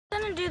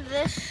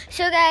this.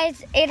 So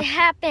guys,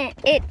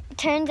 it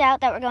turns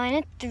out that we're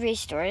going to 3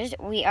 stores.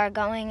 We are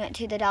going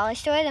to the dollar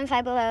store, then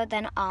Five Below,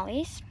 then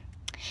Ollie's.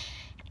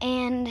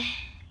 And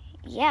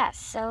yeah,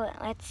 so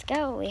let's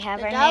go. We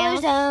have our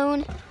nails. Dollar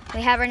Zone.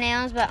 We have our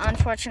nails, but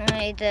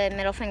unfortunately the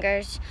middle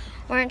fingers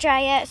weren't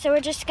dry yet, so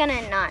we're just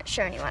gonna not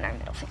show anyone our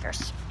middle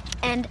fingers.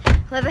 And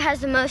whoever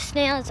has the most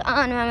nails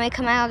on when we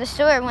come out of the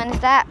store wins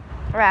that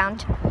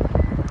round.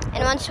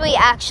 And once we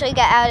actually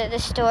get out of the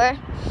store,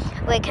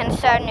 we can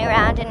start a new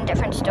round in a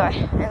different store,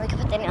 and we can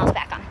put the nails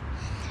back on.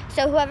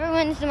 So whoever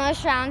wins the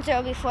most rounds, there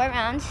will be 4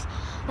 rounds.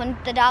 One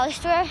at the dollar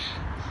store,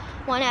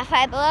 1 at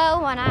Five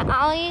Below, 1 at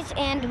Ollie's,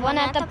 and 1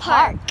 at the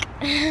park.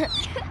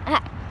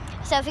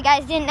 So if you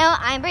guys didn't know,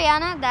 I'm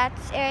Brianna,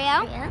 that's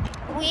Ariel. Yeah.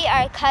 We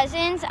are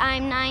cousins.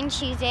 I'm 9,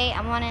 she's 8.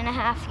 I'm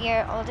 1.5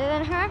 years older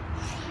than her.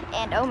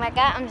 And oh my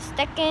God, I'm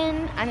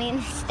stepping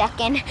in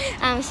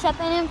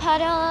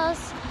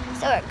puddles.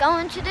 So we're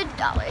going to the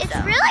dollar It's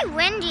zone. really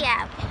windy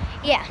out.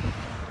 Yeah.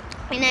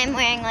 And I'm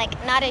wearing like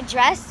not a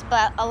dress,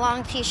 but a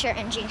long t-shirt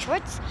and jean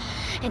shorts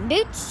and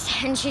boots.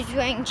 And she's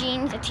wearing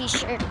jeans, a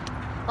t-shirt.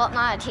 Well,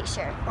 not a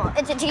t-shirt. Well,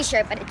 it's a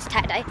t-shirt, but it's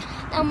tie-dye.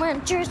 I'm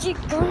wearing jersey.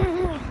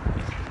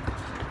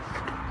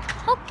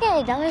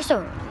 Okay, dollar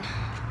zone.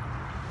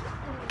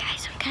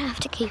 Guys, I'm gonna have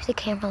to keep the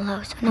camera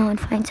low so no one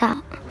finds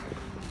out.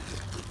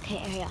 Okay,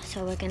 Ariel,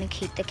 so we're gonna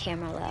keep the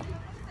camera low.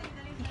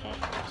 Okay,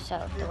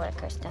 so the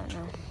workers don't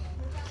know.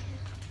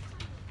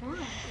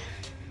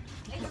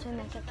 Because we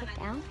might get kicked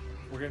out.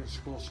 We're getting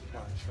school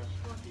supplies, right?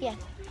 Yeah.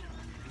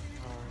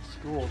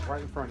 School's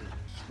right in front of you.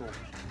 School.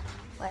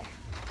 Where?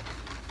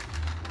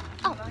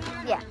 Oh,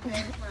 yeah.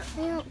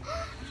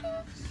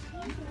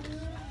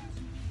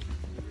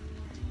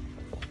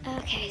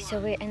 Okay, so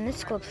we're in the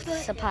school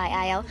supply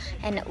aisle,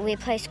 and we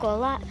play school a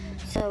lot,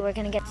 so we're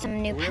gonna get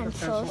some new Do we have a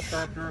pencils. pencil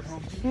sharpener at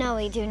home? No,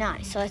 we do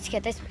not. So let's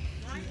get this. Okay.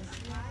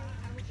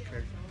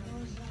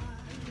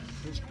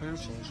 This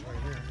pencil is right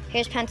here.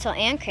 Here's pencil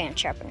and crayon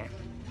sharpener.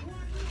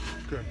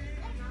 Good.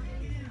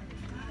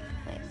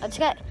 Wait, let's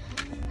get.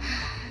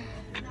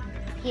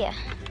 Yeah.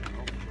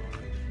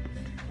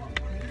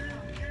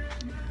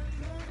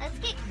 Let's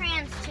get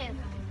crayons too.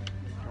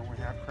 Don't we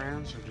have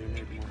crayons, or do you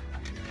need more?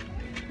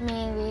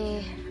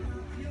 Maybe.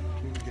 You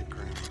can get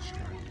crayons.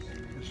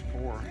 There's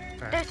 4.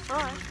 There's 4. Oh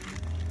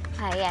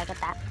yeah, I got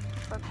that.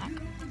 4-pack.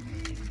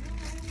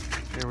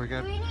 Okay, we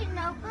got. Do we need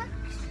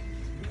notebooks?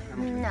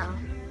 No.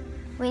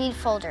 We need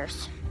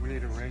folders. We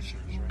need erasers,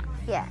 right?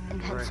 Yeah, and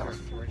Right here, pencils.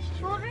 erasers.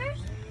 Folders?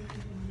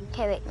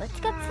 Okay, wait. Let's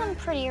get some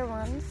prettier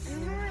ones.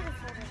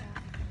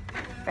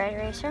 Red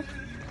eraser.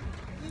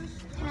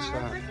 What's Can I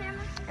hold that? the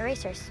camera?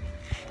 Erasers.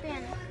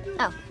 Brianna,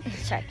 Oh,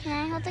 sorry. can I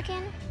hold the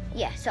camera?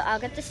 Yeah, so I'll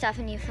get the stuff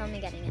and you film me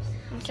getting it.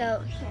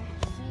 So, here.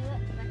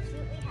 Let's see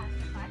what we have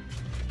so far.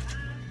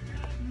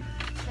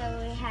 So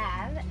we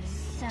have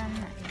some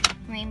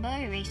rainbow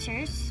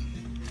erasers.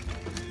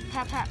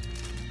 Pop, pop.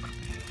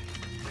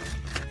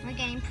 We're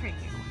getting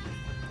prettier.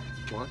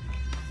 What?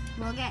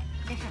 We'll get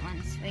different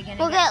ones. We'll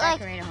get like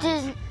decorated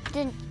ones.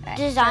 Right,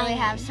 design. So we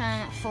have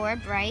some 4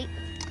 bright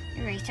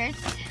erasers,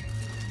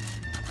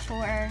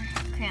 4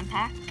 crayon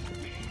pack,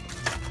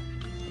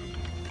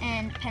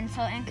 and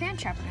pencil and crayon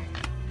sharpener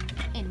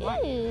in one.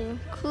 Ooh,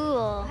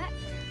 cool.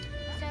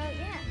 So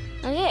yeah.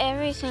 Look at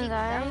everything, Keep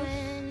guys.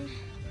 going.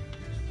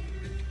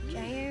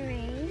 Dry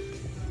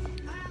erase.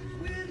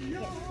 Get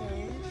this,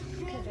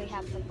 because we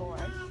have the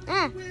board.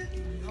 And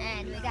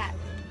we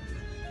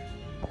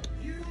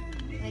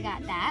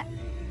got that.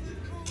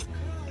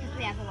 Because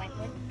we have a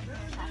whiteboard.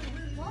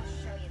 We'll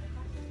show you.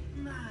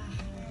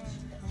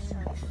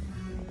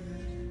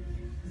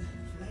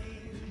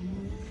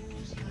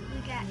 We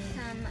got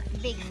some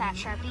big fat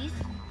Sharpies.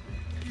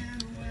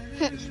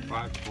 There's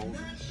 5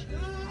 folders.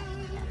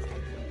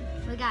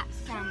 We got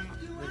some I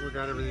think we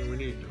got everything we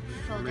need.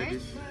 don't we? Or maybe-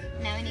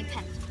 folders. Now we need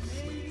pencils.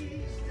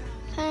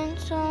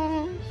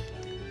 Pencils.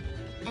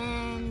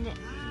 And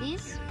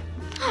these.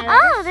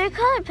 Oh, they're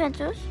colored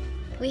pencils.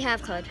 We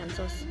have colored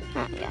pencils.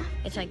 Oh, yeah.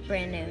 It's like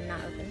brand new, not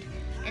opened.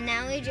 And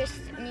now we just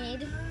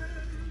need. You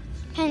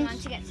Pens.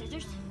 want to get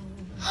scissors?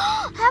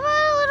 How about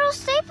a little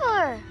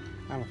stapler?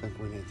 I don't think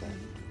we need that.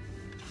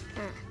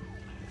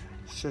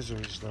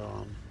 Scissors,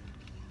 though.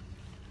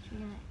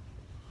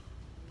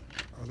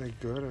 Are they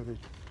good? Are they?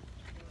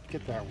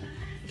 Get that one.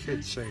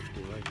 Kid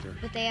safety right there.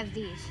 But they have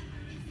these.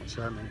 What's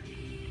that mean?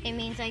 It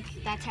means like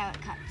that's how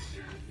it cuts.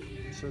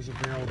 It says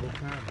available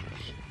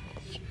patterns.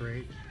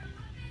 Straight.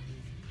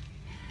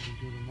 We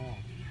do them all.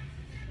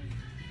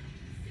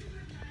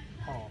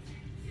 Oh.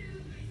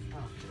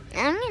 Oh.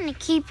 I'm gonna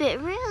keep it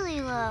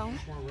really low.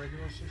 More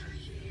regular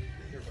scissors?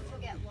 Here. We'll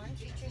get one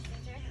teacher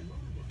scissor and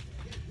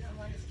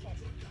one kid.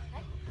 I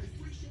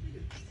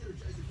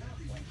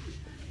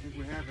think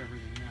we have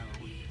everything now.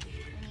 don't we? We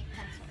need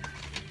pencils.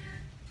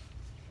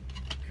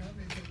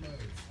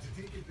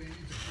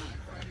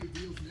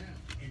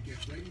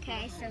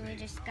 Okay, so we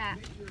just got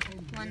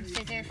one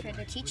scissor for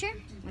the teacher,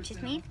 which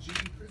is me,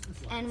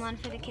 and one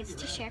for the kids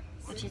to share,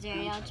 which is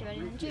Ariel,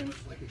 Jordan, and June.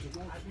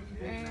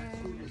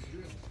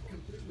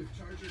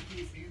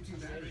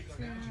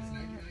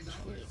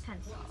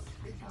 pencils.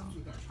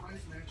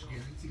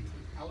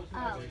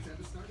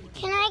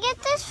 Can I get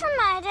this from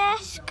my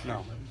desk?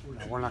 No,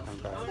 we're not going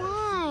to buy it.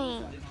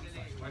 Why?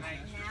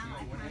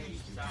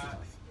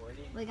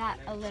 We got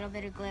a little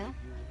bit of glue.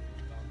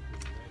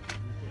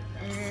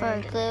 For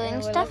And gluing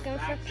we're stuff? looking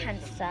for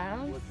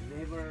pencils.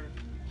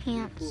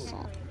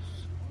 Pencil.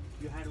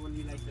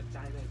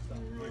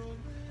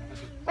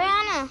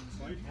 Brianna,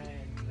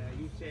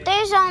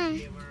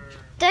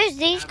 there's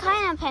these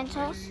kind of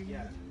pencils.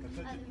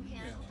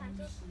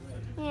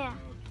 Yeah.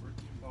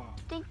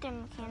 I think they're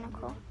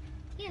mechanical.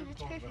 Yeah,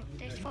 that's perfect.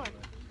 There's 4.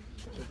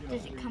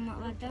 Does it come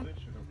out like that?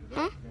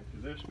 Huh?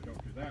 Does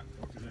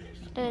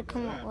it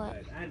come with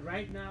what? And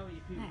right now,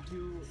 if you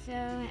do So,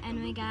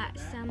 and we got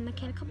some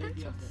mechanical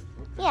pencils.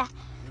 Yeah.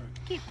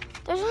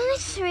 There's only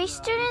 3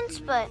 students,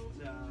 but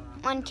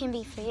 1 can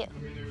be for you.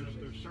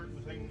 There's certain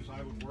things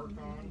I would work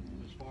on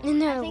as far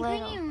And they're I think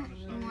little. we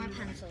need more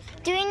pencils.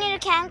 Do we need a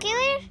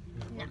calculator?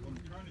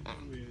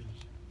 We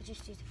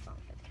just use a phone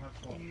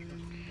for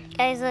that.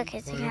 Guys, look,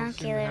 it's a Well, I don't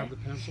seem to have calculator.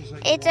 the pencils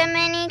that you It's a want.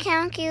 mini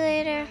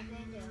calculator.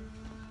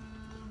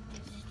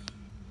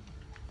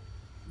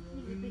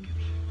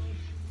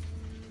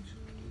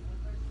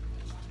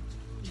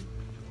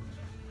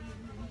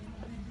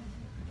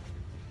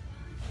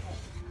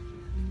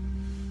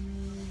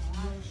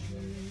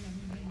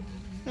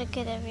 Look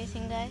at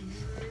everything, guys.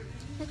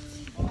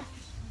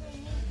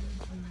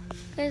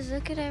 Guys,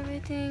 look at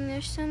everything.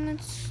 There's so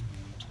much. Say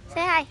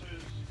hi.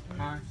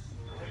 Hi.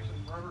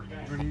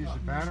 We're going to use the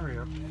battery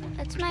up.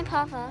 That's my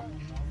papa.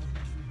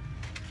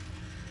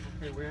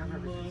 Okay, we have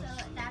everything.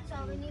 So that's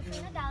all we need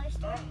from the dollar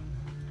store.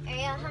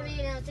 Ariel, how many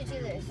nails did you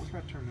lose? What's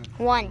that turn into?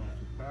 1.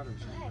 Batteries.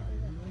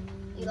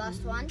 You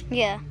lost 1.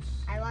 Yeah.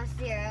 I lost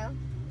 0.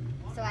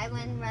 So I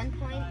win 1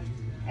 point.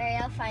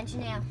 Ariel, find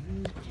your nail.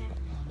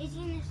 It's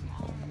in this.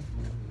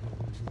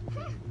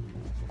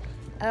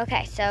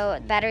 Okay, so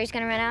the battery's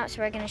gonna run out, so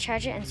we're gonna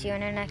charge it and see you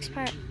in our next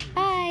part.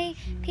 Bye.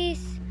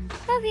 Peace.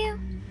 Love you.